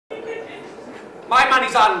My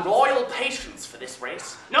money's on Royal Patience for this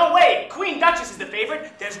race. No way! Queen Duchess is the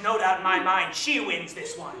favorite. There's no doubt in my mind she wins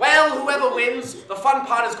this one. Well, whoever wins, the fun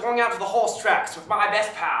part is going out to the horse tracks with my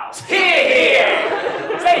best pals. Hear,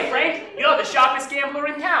 hear! Say, Frank, you're the sharpest gambler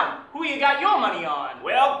in town. Who you got your money on?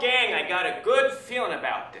 Well, gang, I got a good feeling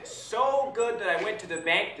about this. So good that I went to the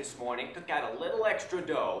bank this morning, took out a little extra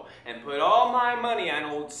dough, and put all my money on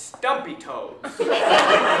old Stumpy Toes.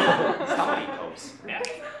 Stumpy Toes. Yeah.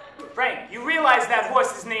 Frank, you realize that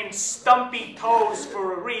horse is named Stumpy Toes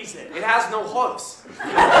for a reason. It has no hooves.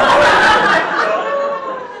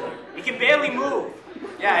 He can barely move.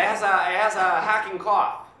 Yeah, it has a hacking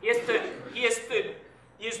cough. He has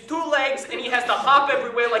 2 legs and he has to hop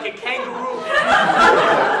everywhere like a kangaroo.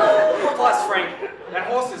 Plus, Frank, that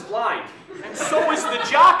horse is blind. And so is the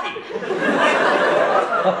jockey.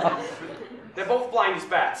 They're both blind as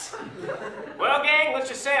bats. Well, gang, let's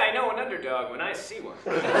just say I know an underdog when I see one.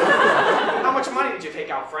 How much money did you take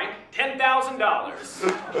out, Frank? $10,000.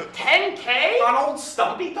 10K? On old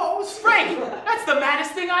Stumpy Toes? Frank, that's the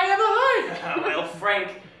maddest thing I ever heard. Well,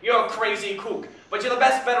 Frank, you're a crazy kook, but you're the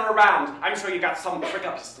best bettor around. I'm sure you got some trick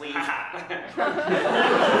up your sleeve. Oh,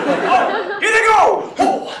 here they go!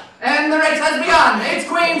 Oh. And the race has begun. It's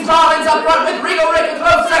Queen's Darlings up front with Regal Rick a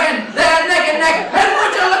close second. They're neck and neck. And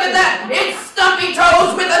would you look at that? It's Stumpy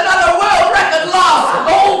Toes with another world record loss.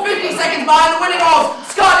 Oh, 50 seconds behind the winning horse,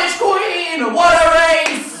 Scottish Queen. What a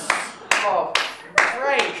race! Oh,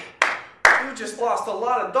 Frank, you just lost a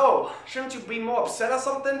lot of dough. Shouldn't you be more upset or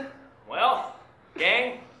something? Well,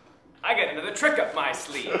 gang, I got another trick up my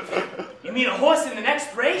sleeve. You mean a horse in the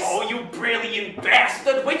next race? Oh, you brilliant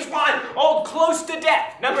bastard! Which one? Oh, Close to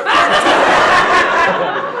Death, number 14.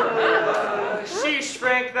 Sheesh,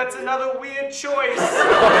 Frank, that's another weird choice.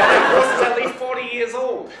 That horse is at least 40 years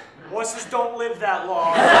old. Horses don't live that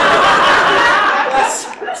long. Plus,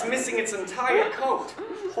 it's missing its entire coat.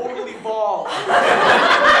 Totally bald.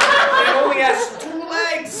 It only has 2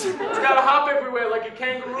 legs. It's gotta hop everywhere like a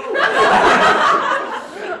kangaroo.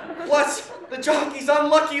 Plus, the jockey's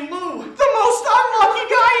Unlucky Lou. The most unlucky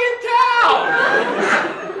guy in town!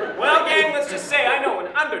 Well, gang, let's just say I know an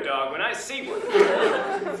underdog when I see one.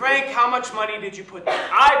 Frank, how much money did you put down?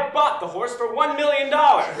 I bought the horse for $1 million.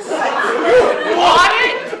 Bought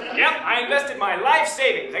it? Yep, I invested my life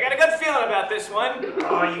savings. I got a good feeling about this one.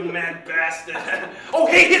 Oh, you mad bastard. Oh,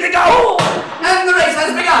 hey, here they go! And the race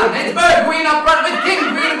has begun. It's Bird Queen up front with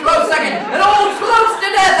King Queen a close second. And old Close to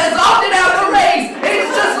Death has opted out the race.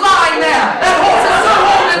 It's just lying there. That horse is so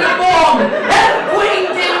old and deformed. And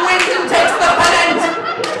Queen King wins and takes the pennant.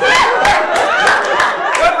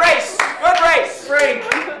 Good race, good race. Frank,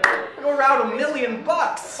 you're out $1 million.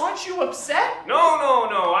 Aren't you upset? No, no,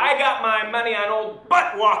 no. I got my money on old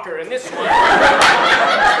Butt Walker in this one. But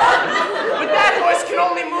that horse can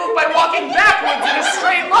only move by walking backwards in a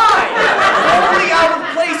straight line. Totally out of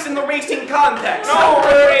place in the racing context. No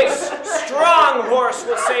worries. Strong horse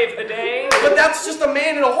will save the day. But that's just a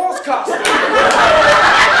man in a horse costume.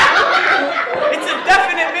 It's a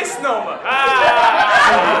definite misnomer.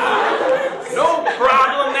 No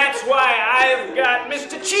problem. That's why I've got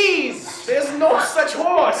Mr. Cheese. There's no such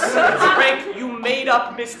horse. Frank, you made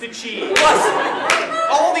up Mr. Cheese. Plus,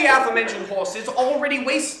 all the aforementioned horses already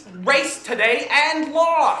raced today and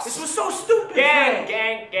lost. This was so stupid. Gang,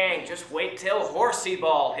 Frank. gang. Just wait till Horsey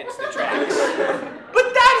Ball hits the tracks.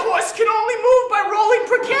 But that horse can only move by rolling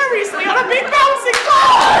precariously on a big bouncing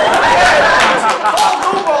ball. Falls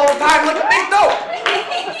over all the time like a big dope.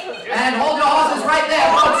 And hold your horses right there,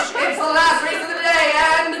 folks. It's the last race of the day,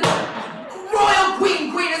 and Royal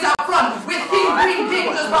Queen is out front with King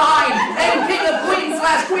just behind, and King of Queens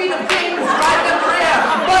 / Queen of Kings right in the rear.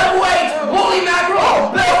 But wait, holy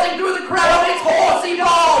mackerel, bursting through the crowd, it's Horsey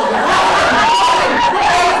Ball.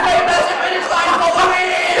 Royal's way best to finish line for the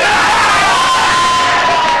win.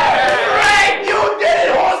 Frank, you did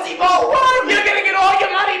it, Horsey Ball. You're gonna get all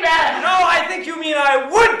your money back. No, I think you mean I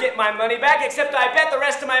would get my money back, except I bet the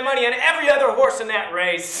rest of my money on every other horse in that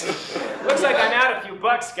race. Looks like I'm out a few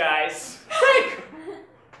bucks, guys. Frank,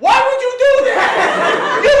 why would you do that?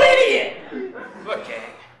 You idiot. Look,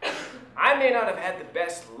 gang, I may not have had the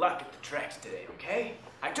best luck at the tracks today, okay?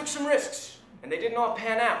 I took some risks, and they didn't all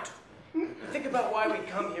pan out. Think about why we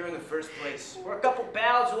come here in the first place. We're a couple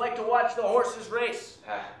pals who like to watch the horses race.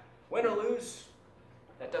 Win or lose,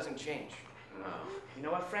 that doesn't change. You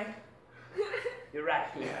know what, Frank? You're right.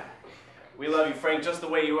 Yeah. We love you, Frank, just the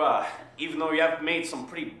way you are, even though you have made some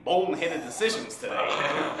pretty boneheaded decisions today.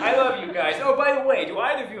 I love you guys. Oh, by the way, do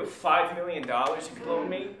either of you have $5 million you could loan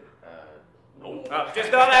me? No. Just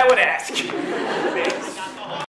thought I would ask.